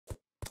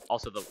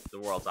Also, the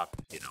world's up.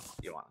 You know,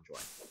 you want to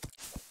join.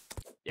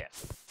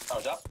 Yes. Oh,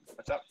 it's up.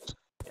 What's up?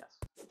 Yes.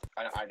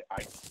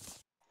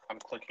 I'm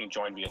clicking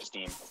join via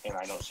Steam, and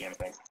I don't see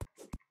anything.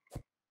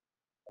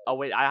 Oh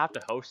wait, I have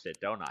to host it,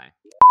 don't I?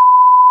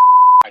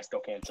 I still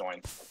can't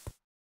join.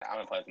 I'm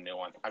gonna play the new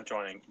one. I'm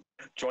joining.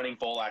 Joining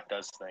Bolak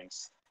does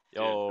things.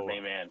 Yo. Dude, the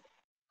main man.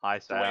 Hi,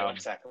 So wait Sam. 1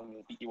 second. Let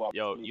me beat you up.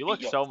 Yo, you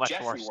look so much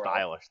more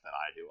stylish than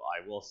I do.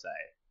 I will say.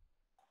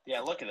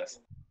 Yeah, look at this.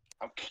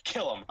 I'll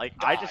kill him. Like,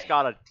 Die. I just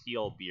got a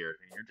teal beard,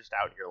 and you're just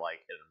out here like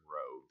in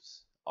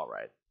robes. All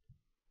right.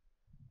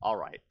 All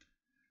right.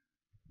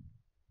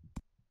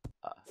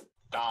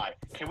 Die.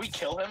 Can we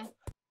kill him?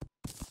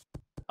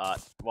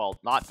 Well,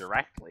 not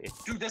directly.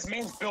 Dude, this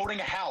man's building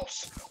a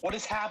house. What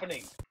is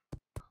happening?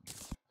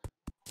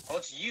 Oh,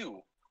 it's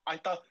you. I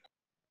thought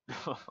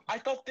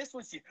this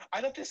was you.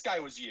 I thought this guy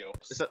was you.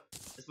 So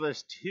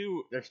there's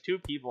two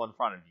people in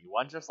front of you.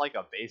 One's just like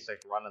a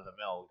basic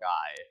run-of-the-mill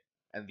guy,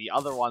 and the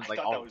other one's like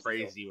all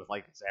crazy with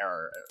like his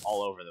error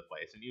all over the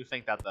place. And you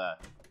think that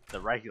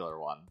the regular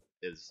one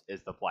is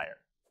the player.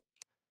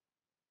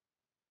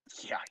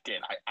 Yeah, I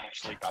did. I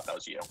actually thought that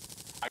was you.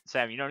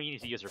 Sam, you don't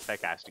need to use your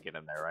pickaxe to get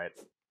in there, right?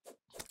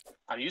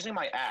 I'm using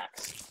my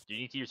axe. You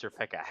need to use your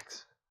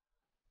pickaxe.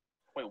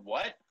 Wait,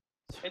 what?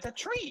 It's a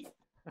tree.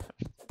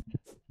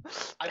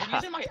 I've been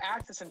using my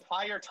axe this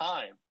entire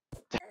time.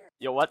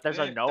 Yo, what? There's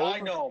a gnome?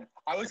 Die gnome.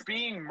 I was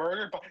being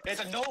murdered by... There's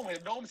a gnome.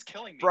 The gnome's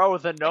killing me. Bro,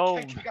 the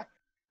gnome.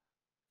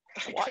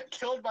 I got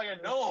killed by a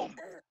gnome.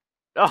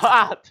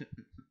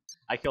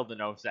 I killed the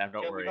gnome, Sam.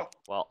 Don't worry.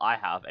 Well, I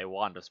have a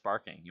wand of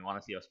sparking. You want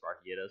to see how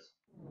sparky it is?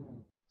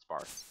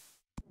 Spark.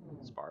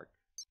 Spark.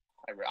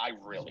 I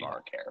really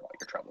don't care about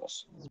your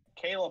troubles.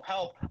 Caleb,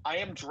 help! I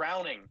am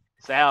drowning.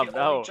 Sam, I can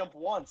no. only jump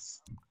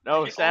once.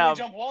 No, I can Sam. only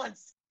jump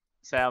once.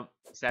 Sam,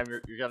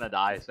 you're gonna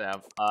die,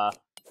 Sam.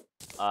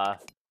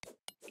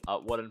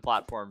 Wooden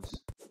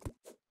platforms.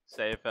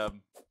 Save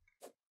him.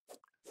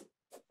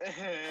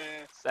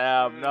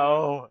 Sam,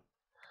 no.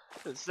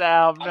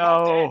 Sam,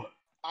 no.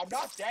 I'm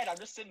not dead. I'm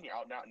just sitting here.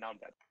 Oh, now I'm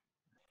dead.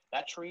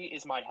 That tree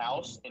is my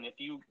house, and if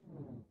you,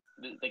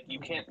 like, you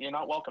can't. You're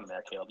not welcome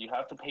there, Caleb. You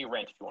have to pay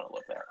rent if you want to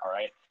live there. All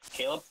right,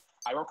 Caleb.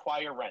 I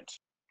require rent.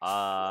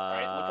 All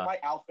right. Look at my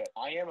outfit.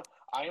 I am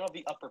of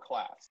the upper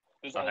class.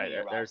 There's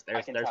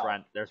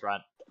rent. There's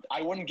rent.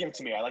 I wouldn't give it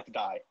to me. I like to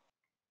die.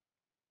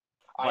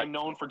 I'm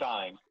known for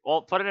dying.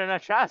 Well, put it in a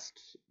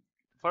chest.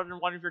 Put it in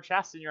one of your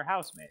chests in your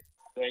house, mate.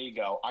 There you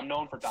go. I'm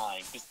known for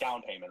dying. Just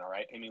down payment, all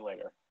right? Pay me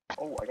later.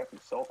 Oh, I got some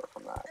silver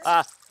from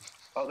that.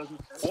 Oh, there's...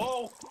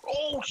 Whoa!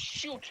 Oh,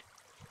 shoot!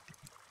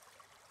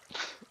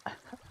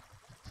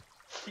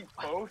 He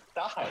both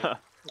died.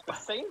 The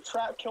same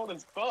trap killed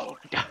us both.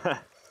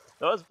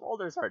 Those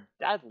boulders are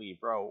deadly,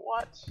 bro.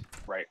 What?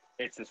 Right.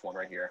 It's this one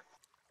right here.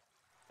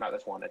 Not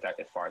this one.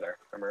 It's farther.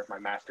 Remember my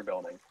master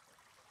building.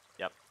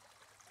 Yep.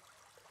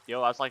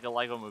 Yo, that's like a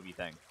Lego movie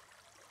thing.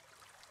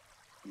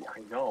 Yeah, I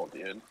know,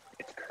 dude.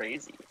 It's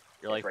crazy.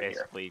 You're like right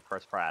basically here.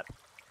 Chris Pratt.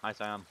 Hi,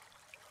 Sam.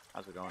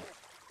 How's it going?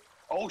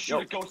 Oh,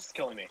 shoot, a ghost is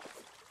killing me.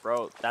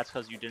 Bro, that's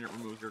because you didn't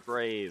remove your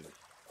grave.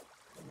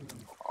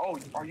 Oh,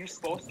 are you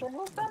supposed to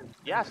remove them?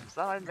 Yes, it's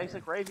not a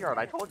basic graveyard.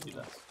 I told you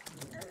this.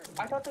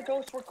 I thought the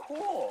ghosts were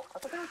cool. I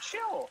thought they were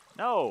chill.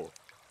 No.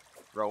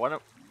 Bro,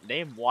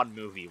 name one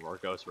movie where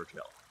ghosts were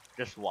chill.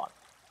 Just one.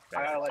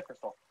 I got a light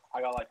crystal.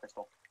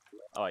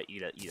 Oh,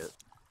 eat it. Just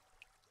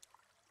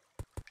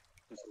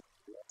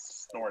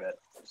snort it.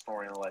 I'm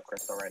snoring a life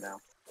crystal right now.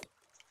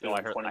 Yo,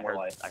 I heard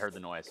the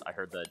noise. I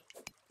heard the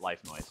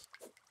life noise.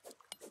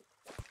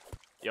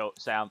 Yo,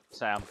 Sam.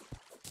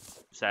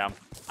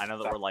 I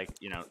know that we're like,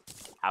 you know,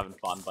 having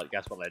fun, but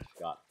guess what I just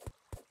got?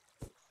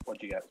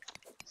 What'd you get?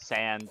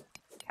 Sand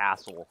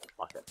castle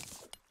bucket.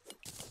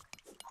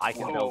 I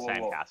can build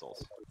sand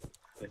castles.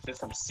 This is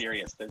some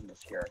serious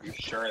business here. Are you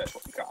sure that's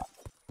what you got?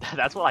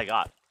 That's what I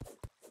got.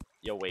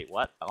 Yo, wait,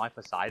 what? Am I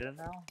Poseidon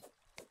now?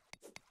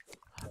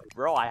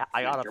 Bro, I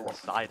got a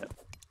Poseidon.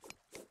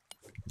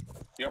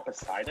 You're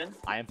Poseidon?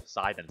 I am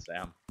Poseidon,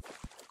 Sam.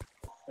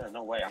 Yeah,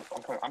 no way.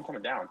 I'm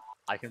coming down.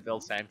 I can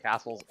build sand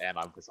castles, and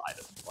I'm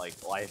Poseidon.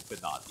 Like, life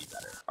could not be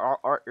better.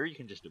 Or you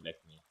can just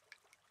evict me.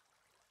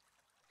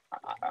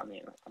 I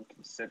mean, I'm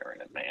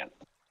considering it, man.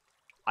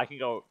 I can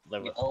go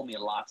live with... You owe me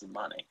lots of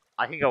money.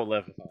 I can go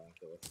live with my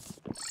uncle.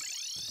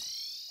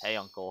 Hey,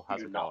 uncle,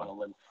 how's it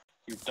going?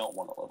 You don't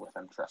want to live with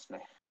him, trust me.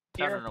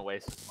 Found an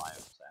oasis biome,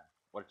 Sam.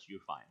 What did you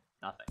find?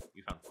 Nothing.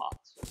 You found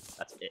pots.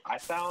 That's it. I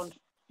found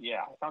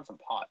some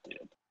pot, dude.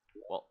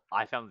 Well,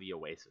 I found the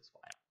oasis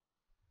biome.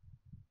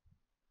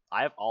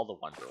 I have all the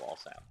Wonder Wall,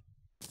 Sam.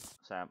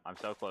 Sam, I'm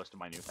so close to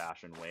my new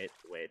fashion. Wait,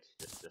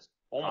 just.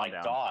 Oh my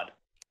god.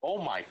 Oh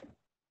my.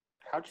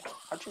 How'd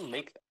you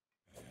make that?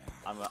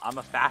 I'm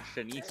a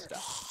fashionista.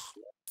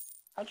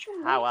 How'd you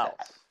make How that?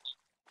 else?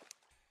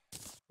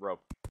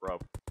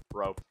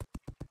 Rope.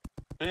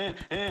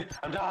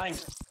 I'm dying.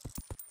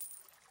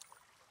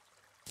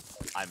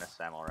 I missed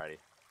Sam already.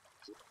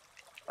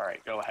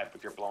 Alright, go ahead,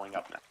 but you're blowing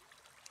up now.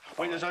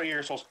 Wait, there's other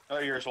ear souls.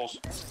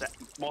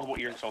 Multiple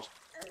ear souls.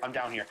 I'm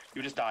down here.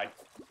 You just died.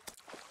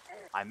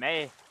 I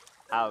may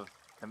have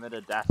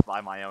committed death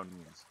by my own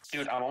means.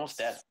 Dude, I'm almost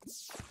dead.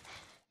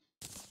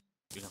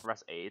 You can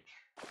press H.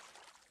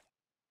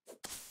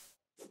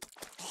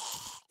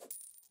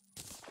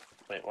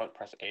 Wait, what?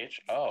 Press H?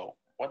 Oh,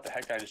 what the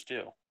heck did I just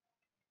do?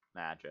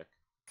 Magic.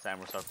 Sam,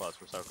 we're so close.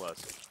 We're so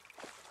close.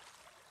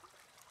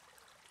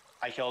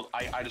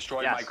 I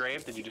destroyed my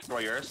grave. Did you destroy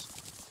yours?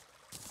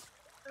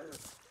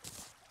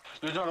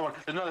 There's another one.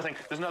 There's another thing.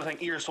 There's another thing.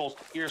 Ear souls.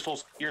 Ear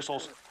souls. Ear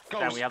souls.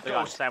 Ghost, Sam, we have the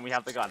gun. Sam, we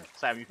have the gun.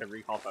 Sam, you can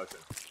recall potion.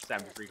 Sam,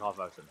 you can recall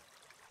potion.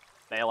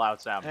 Bail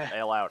out, Sam.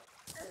 Bail out.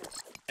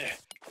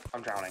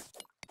 I'm drowning.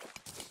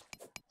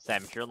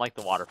 Sam, if you're in like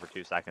the water for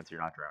 2 seconds,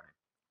 you're not drowning.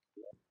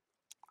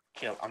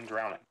 Caleb, I'm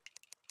drowning.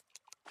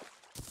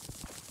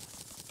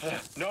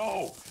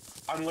 No!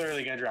 I'm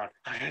literally gonna drown.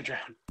 I'm gonna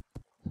drown.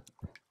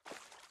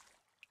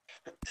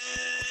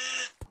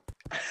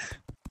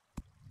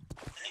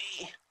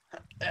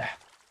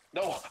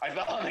 No, I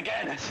fell in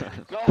again.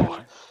 No,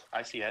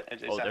 I see it.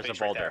 It's there's a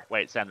boulder. Right.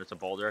 Wait, Sam, there's a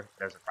boulder.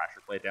 There's a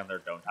pressure plate down there.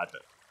 Don't touch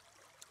it.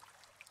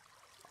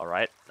 All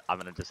right, I'm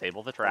gonna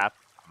disable the trap.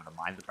 I'm gonna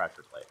mine the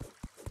pressure plate.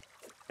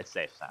 It's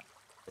safe, Sam.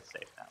 It's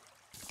safe now.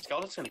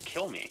 Skeleton's gonna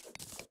kill me.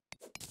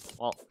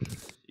 Well,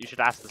 you should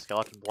ask the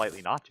skeleton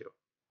politely not to.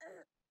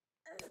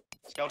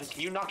 Skeleton,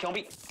 can you not kill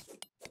me?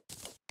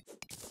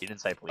 He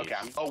didn't say please. Okay.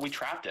 Oh, we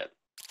trapped it.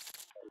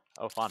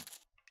 Oh, fun.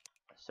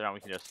 So now we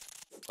can just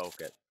poke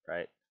it,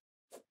 right?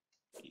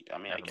 I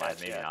mean, Never mind,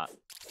 maybe not.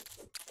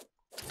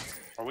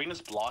 Or we can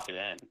just block it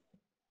in.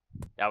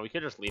 Yeah, we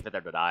could just leave it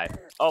there to die.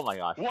 Oh my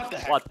gosh. What the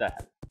heck? What the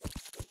heck?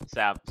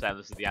 Sam,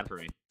 this is the end for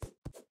me.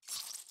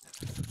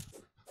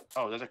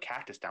 Oh, there's a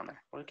cactus down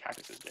there. What do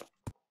cactuses do?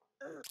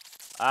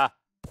 Ah,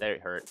 they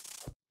hurt.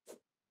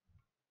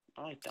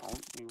 No, I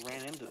don't. We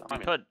ran into them. You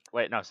could.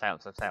 Wait, no, Sam.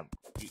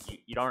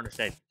 You don't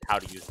understand how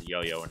to use the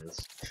yo-yo in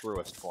its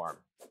truest form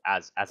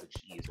as a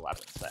cheese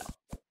weapon, Sam.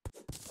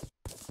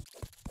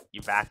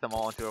 You back them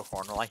all into a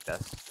corner like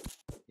this,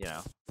 you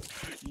know.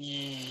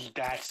 Yee,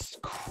 that's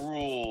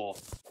cruel.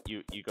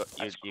 You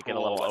get a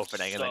little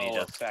opening and then you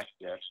just.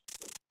 Effective.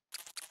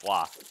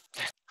 Wah.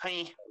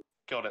 Hi.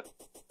 Killed it.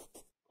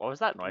 What was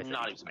that noise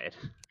that you just made?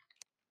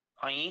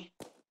 Hi.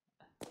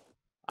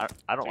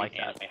 I don't like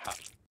that. Anime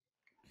high.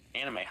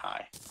 Anime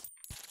high.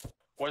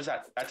 What is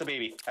that? That's a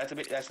baby. That's an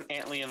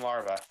antlion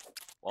larva.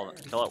 Well,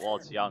 kill it while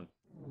it's young.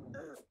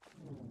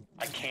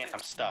 I can't.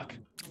 I'm stuck.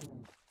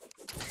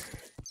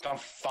 It's on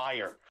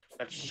fire.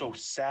 That's so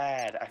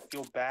sad. I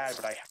feel bad,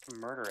 but I have to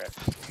murder it.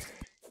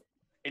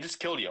 It just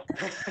killed you.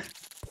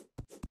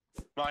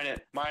 Mine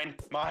it. Mine.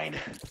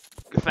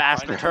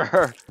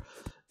 Faster.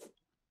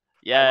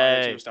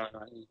 Yay.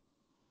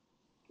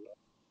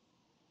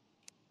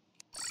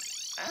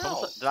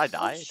 Ow. Did I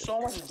die?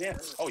 So much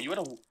damage. Oh, you had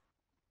a...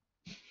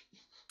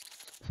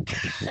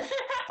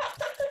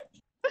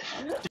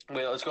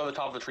 Wait, let's go to the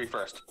top of the tree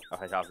first.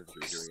 Okay, top of the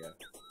tree, here we go.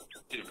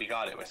 Dude, we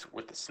got it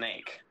with the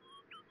snake.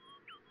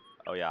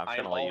 Oh yeah, I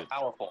am all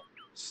powerful.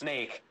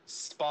 Snake,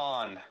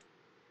 spawn.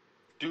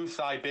 Do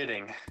thy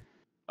bidding.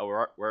 Oh,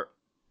 we're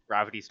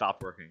gravity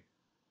stopped working.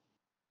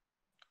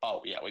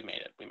 Oh yeah, we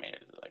made it. We made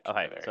it to like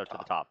okay, the so top. to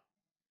the top.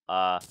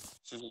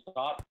 To the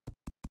top.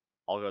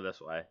 I'll go this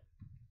way.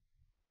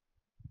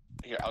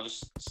 Here, I'll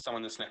just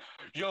summon the snake.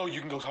 Yo,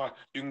 you can go higher.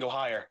 You can go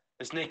higher.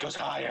 The snake goes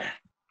higher.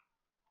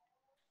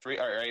 3.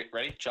 All right,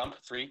 ready? Jump.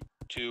 3,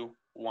 2,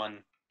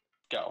 1,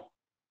 go.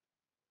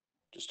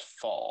 Just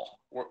fall.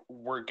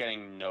 We're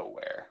getting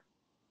nowhere.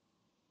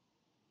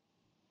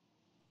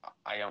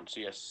 I don't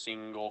see a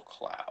single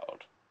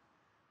cloud.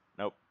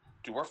 Nope.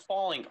 Dude, we're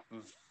falling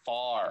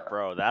far.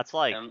 Bro, that's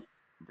like,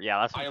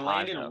 yeah, that's. I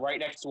landed right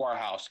next to our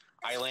house.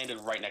 I landed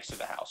right next to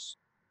the house.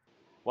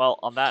 Well,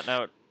 on that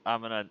note,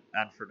 I'm gonna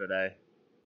end for today.